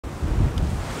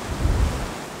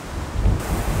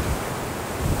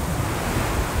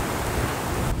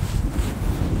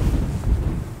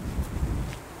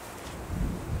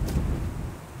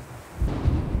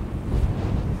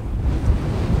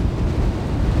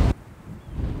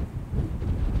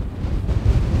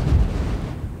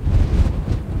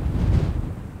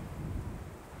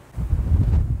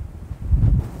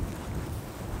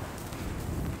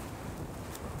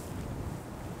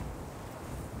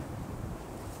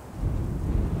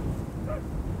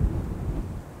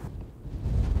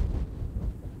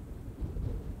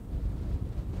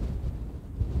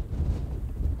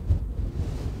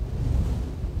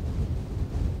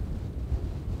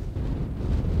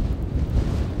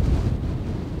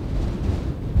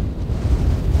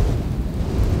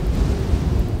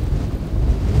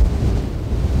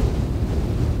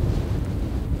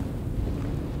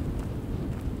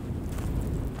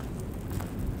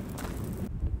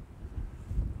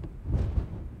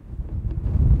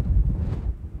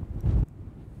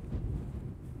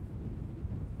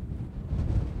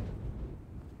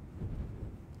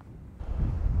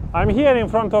I'm here in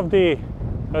front of the,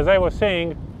 as I was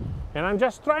saying, and I'm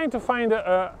just trying to find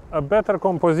a better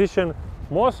composition.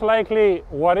 Most likely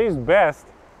what is best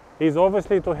is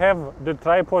obviously to have the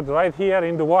tripod right here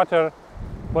in the water,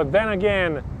 but then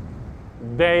again,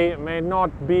 they may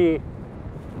not be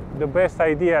the best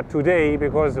idea today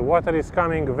because the water is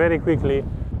coming very quickly.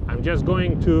 I'm just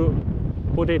going to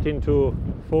put it into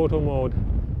photo mode,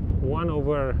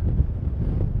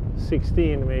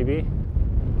 1/16 maybe,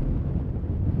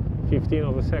 15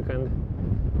 of a second,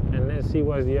 and let's see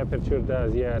what the aperture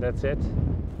does. Yeah, that's it.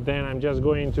 Then I'm just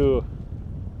going to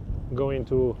go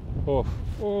into off.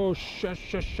 Oh shit,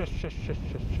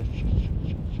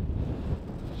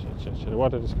 the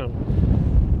water is coming.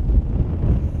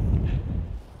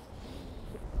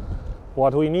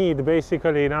 What we need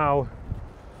basically now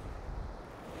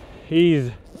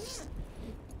is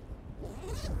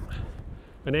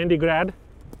an Andy Grad.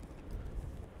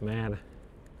 Man,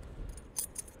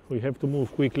 we have to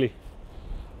move quickly.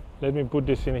 Let me put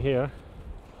this in here.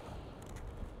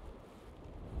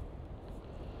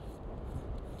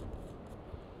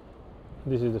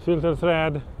 This is the filter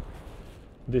thread.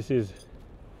 This is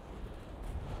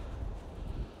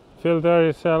filter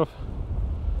itself,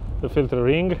 the filter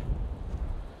ring.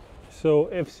 So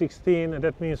f16,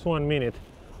 that means 1 minute.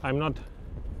 I'm not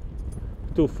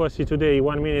too fussy today,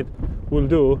 1 minute will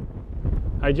do.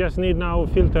 I just need now a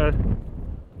filter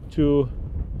to,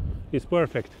 it's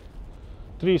perfect.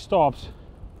 3 stops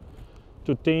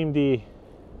to tame the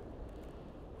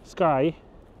sky.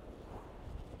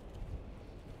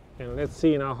 And let's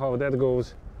see now how that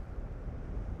goes.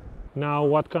 Now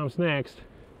what comes next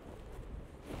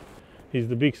is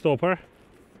the big stopper,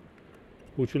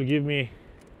 which will give me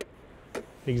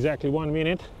exactly 1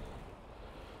 minute,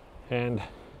 and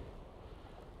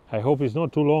I hope it's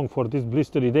not too long for this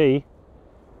blistery day.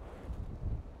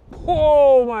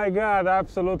 Oh my god,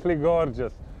 absolutely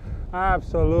gorgeous,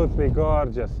 absolutely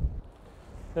gorgeous.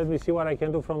 Let me see what I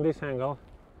can do from this angle.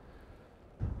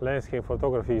 Landscape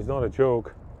photography is not a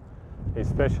joke,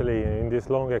 especially in these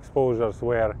long exposures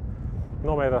where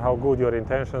no matter how good your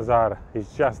intentions are,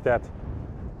 it's just that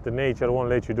the nature won't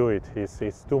let you do it.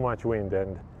 It's too much wind.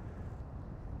 And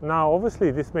now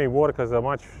obviously this may work as a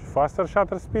much faster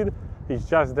shutter speed. It's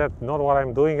just that not what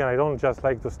I'm doing, and I don't just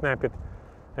like to snap it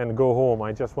and go home.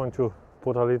 I just want to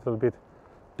put a little bit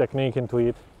technique into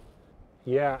it.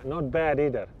 Yeah, not bad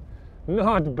either.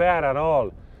 Not bad at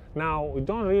all. Now we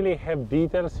don't really have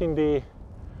details in the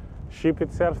ship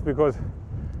itself because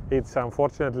it's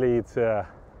unfortunately it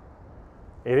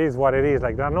is what it is.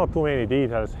 Like, there are not too many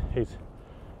details.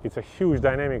 It's a huge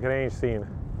dynamic range scene.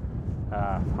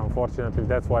 Unfortunately,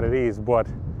 that's what it is, but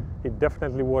it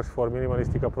definitely works for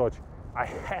minimalistic approach. I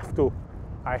have to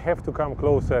come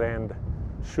closer and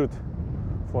shoot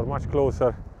for much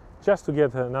closer just to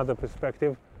get another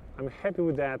perspective. I'm happy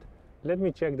with that. Let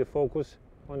me check the focus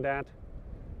on that,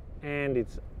 and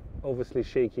it's obviously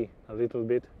shaky a little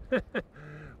bit,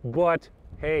 but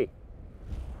hey,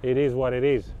 it is what it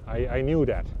is. I knew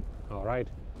that. All right.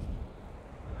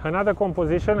 Another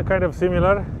composition, kind of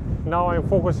similar. Now I'm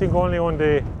focusing only on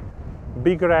the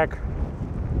big rack,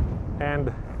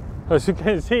 and as you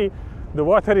can see, the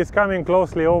water is coming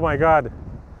closely. Oh my god.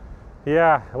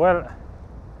 Yeah, well,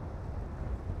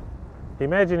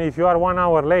 imagine if you are 1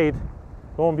 hour late,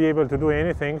 you won't be able to do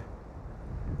anything.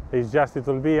 It's just, it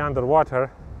will be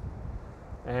underwater,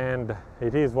 and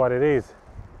it is what it is.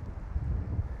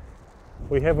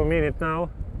 We have a minute now.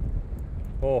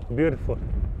 Oh, beautiful,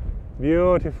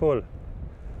 beautiful,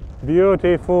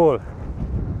 beautiful.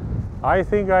 I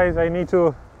think, guys, I need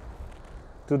to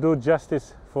do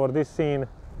justice for this scene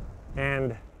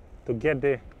and to get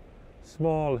the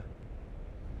small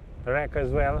wreck as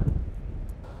well.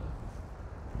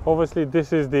 Obviously,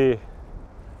 this is the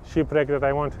shipwreck that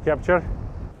I want to capture.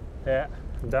 Yeah,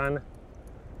 done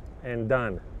and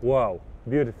done. Wow,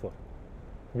 beautiful,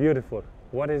 beautiful.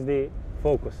 What is the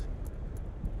focus?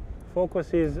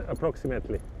 Focus is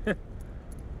approximately.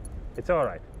 It's all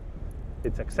right.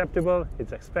 It's acceptable.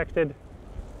 It's expected.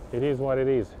 It is what it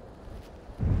is.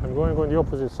 I'm going on the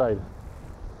opposite side.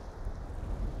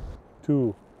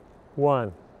 2,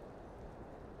 1.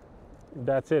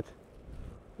 That's it.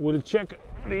 We'll check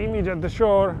the image at the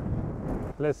shore.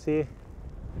 Let's see.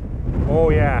 Oh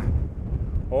yeah.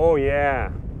 Oh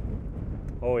yeah.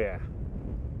 Oh yeah.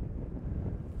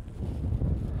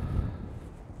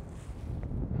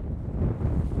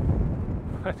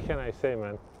 What can I say,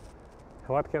 man?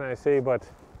 What can I say, but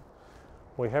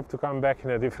we have to come back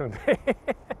in a different day.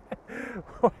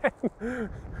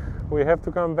 We have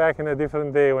to come back in a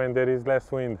different day when there is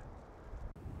less wind.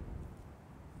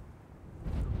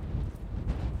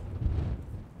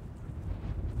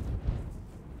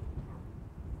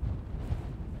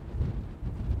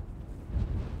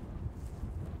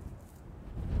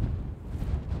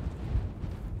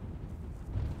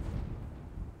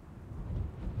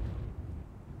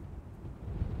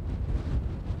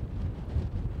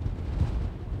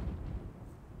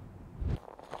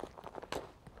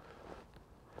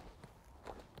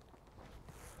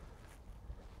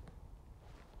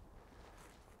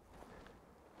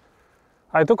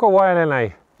 I took a while and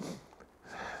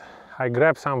I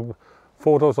grabbed some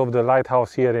photos of the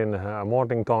lighthouse here in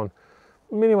Mornington.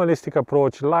 Minimalistic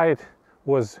approach. Light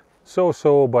was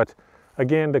so-so, but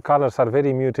again the colors are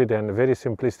very muted and very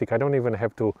simplistic. I don't even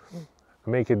have to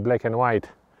make it black and white.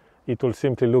 It will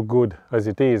simply look good as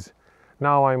it is.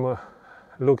 Now I'm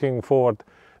looking forward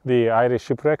the Irish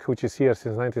Shipwreck, which is here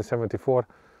since 1974.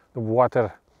 The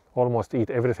water almost eat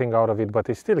everything out of it, but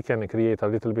it still can create a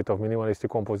little bit of minimalistic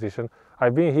composition.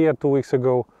 I've been here 2 weeks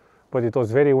ago, but it was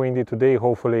very windy. Today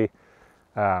hopefully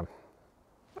I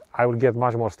will get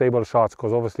much more stable shots,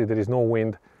 because obviously there is no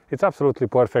wind. It's absolutely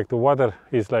perfect. The water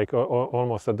is like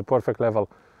almost at the perfect level,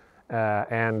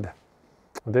 and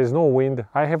there's no wind.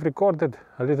 I have recorded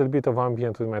a little bit of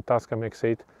ambient with my Tascam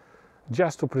X8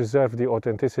 just to preserve the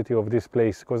authenticity of this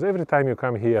place, because every time you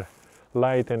come here,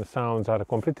 light and sounds are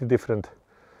completely different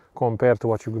compared to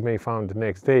what you may find the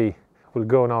next day. We'll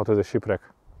go now to the Shipwreck.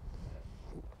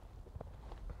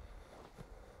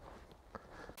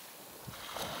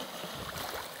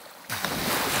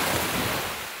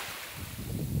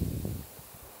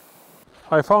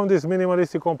 I found this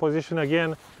minimalistic composition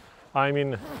again. I'm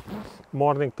in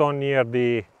Mornington near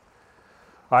the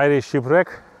Irish Shipwreck,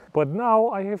 but now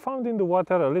I have found in the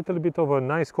water a little bit of a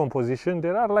nice composition.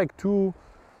 There are like two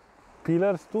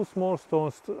pillars, two small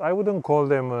stones. I wouldn't call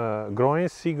them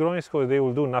groins, sea groins, because they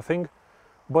will do nothing,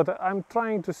 but I'm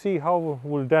trying to see how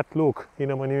will that look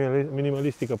in a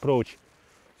minimalistic approach.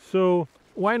 So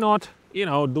why not, you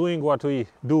know, doing what we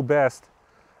do best,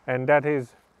 and that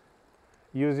is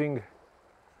using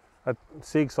a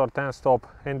 6 or 10 stop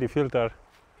handy filter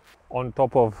on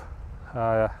top of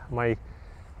my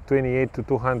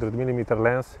 28-200mm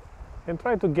lens, and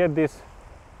try to get this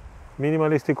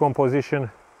minimalistic composition.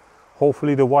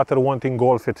 Hopefully the water won't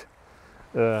engulf it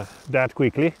that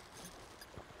quickly.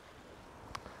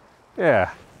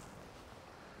 Yeah,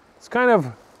 it's kind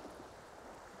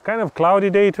of cloudy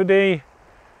day today.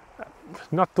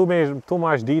 Not too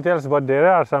much details, but there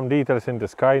are some details in the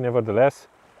sky nevertheless.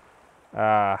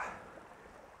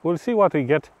 We'll see what we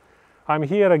get. I'm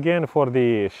here again for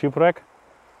the Shipwreck,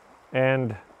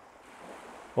 and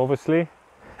obviously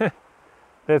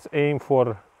let's aim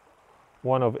for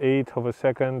 1/8 of a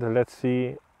second. Let's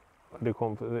see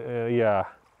the yeah,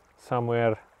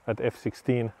 somewhere at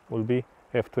f16 will be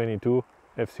f22,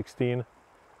 f16,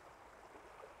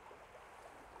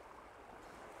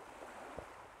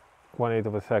 1/8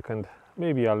 of a second.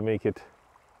 Maybe I'll make it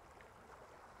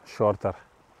shorter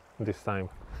this time.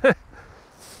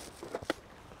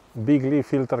 Big leaf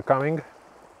filter coming.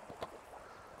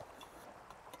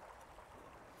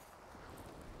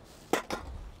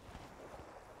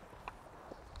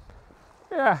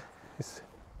 Yeah, it's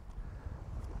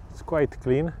quite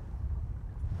clean.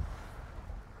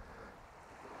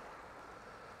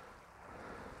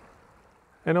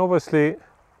 And obviously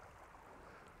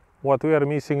what we are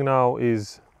missing now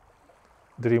is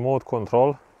the remote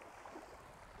control,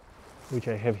 which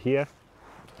I have here.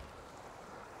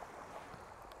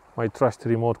 My trusty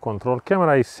remote control.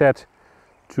 Camera is set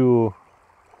to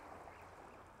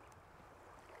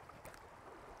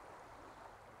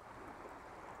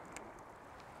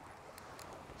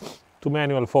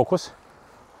manual focus,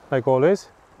 like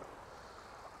always,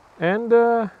 and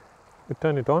we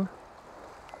turn it on,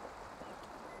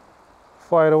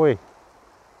 fire away.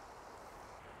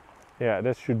 Yeah,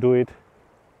 that should do it.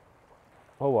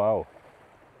 Oh wow,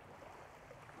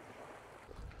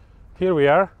 here we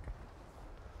are.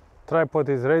 Tripod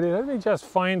is ready. Let me just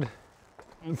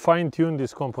fine-tune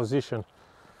this composition.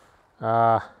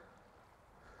 I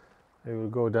will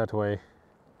go that way.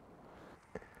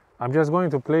 I'm just going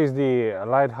to place the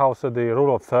lighthouse at the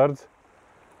rule of thirds,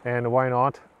 and why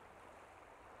not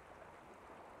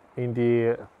in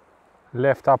the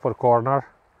left upper corner,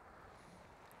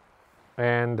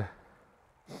 and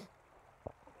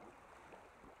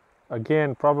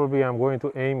again probably I'm going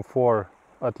to aim for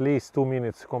at least 2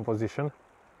 minutes composition,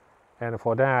 and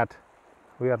for that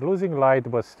we are losing light,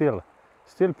 but still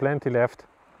plenty left.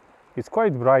 It's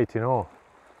quite bright, you know.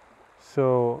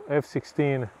 So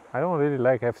f16, I don't really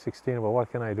like f16, but what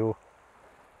can I do?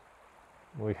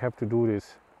 We have to do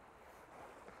this.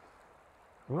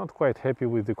 I'm not quite happy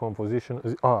with the composition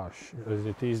as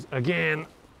it is again.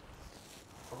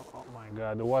 Oh my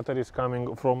god, the water is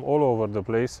coming from all over the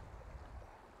place.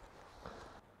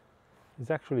 It's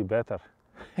actually better.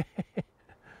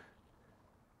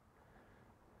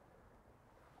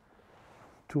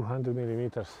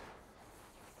 200mm.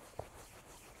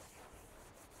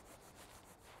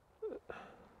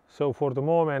 So for the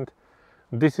moment,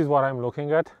 this is what I'm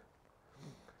looking at.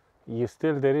 There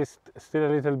is still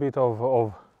a little bit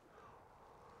of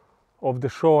of the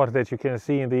shore that you can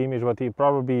see in the image, but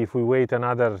probably if we wait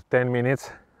another 10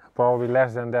 minutes, probably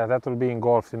less than that, that will be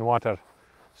engulfed in water.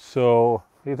 So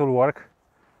it will work.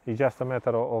 It's just a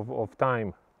matter of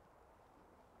time.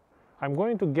 I'm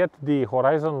going to get the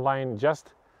horizon line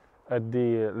just at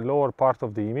the lower part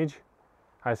of the image.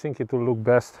 I think it will look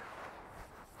best.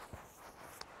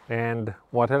 And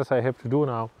what else I have to do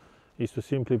now is to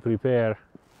simply prepare.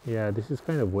 Yeah, this is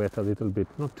kind of wet a little bit,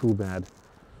 not too bad.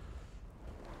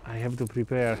 I have to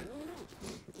prepare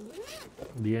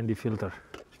the ND filter.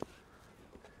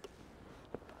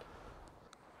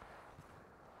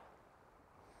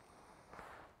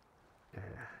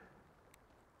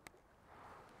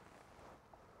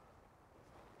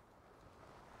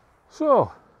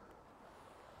 So,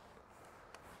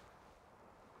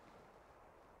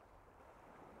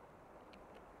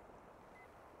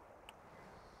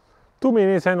 two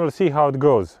minutes and we'll see how it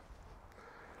goes.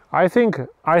 I think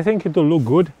it will look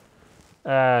good.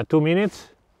 2 minutes,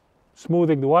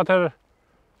 smoothing the water,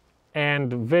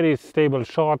 and very stable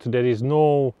shot. There is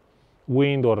no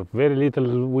wind or very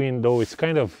little wind, though it's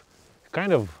kind of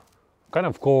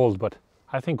cold, but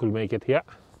I think we'll make it. Yeah,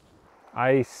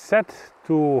 I set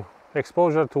to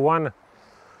exposure to 1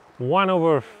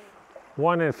 minute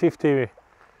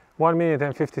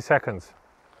and 50 seconds.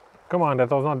 Come on, that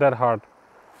was not that hard.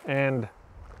 And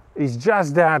it's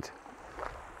just that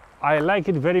I like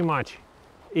it very much.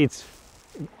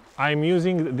 I'm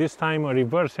using this time a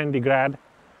reverse ND grad,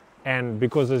 and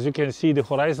because as you can see the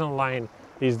horizon line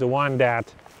is the one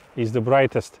that is the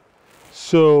brightest.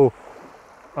 So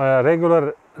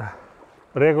regular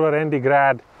ND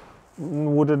grad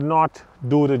would not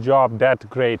do the job that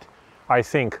great, I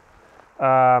think.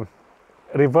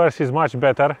 Reverse is much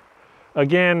better.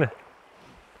 Again,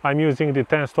 I'm using the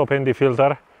 10-stop ND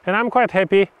filter, and I'm quite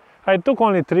happy. I took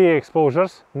only 3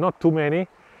 exposures, not too many,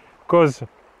 because,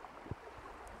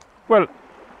 well,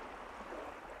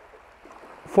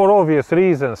 for obvious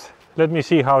reasons. Let me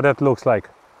see how that looks like.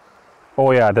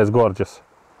 Oh yeah, that's gorgeous.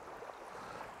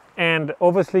 And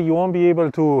obviously you won't be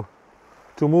able to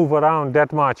move around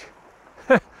that much.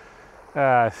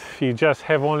 You just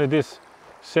have only this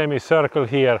semicircle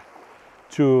here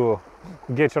to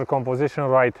get your composition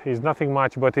right. It's nothing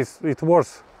much, but it's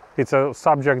worth. It's a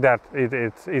subject that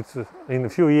it's in a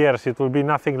few years it will be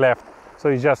nothing left. So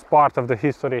it's just part of the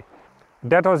history.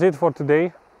 That was it for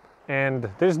today. And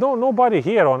there's nobody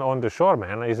here on the shore,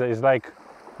 man. It's like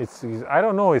I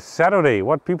don't know, it's Saturday.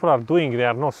 What people are doing? They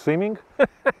are not swimming.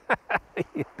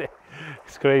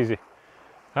 It's crazy.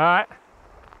 All right.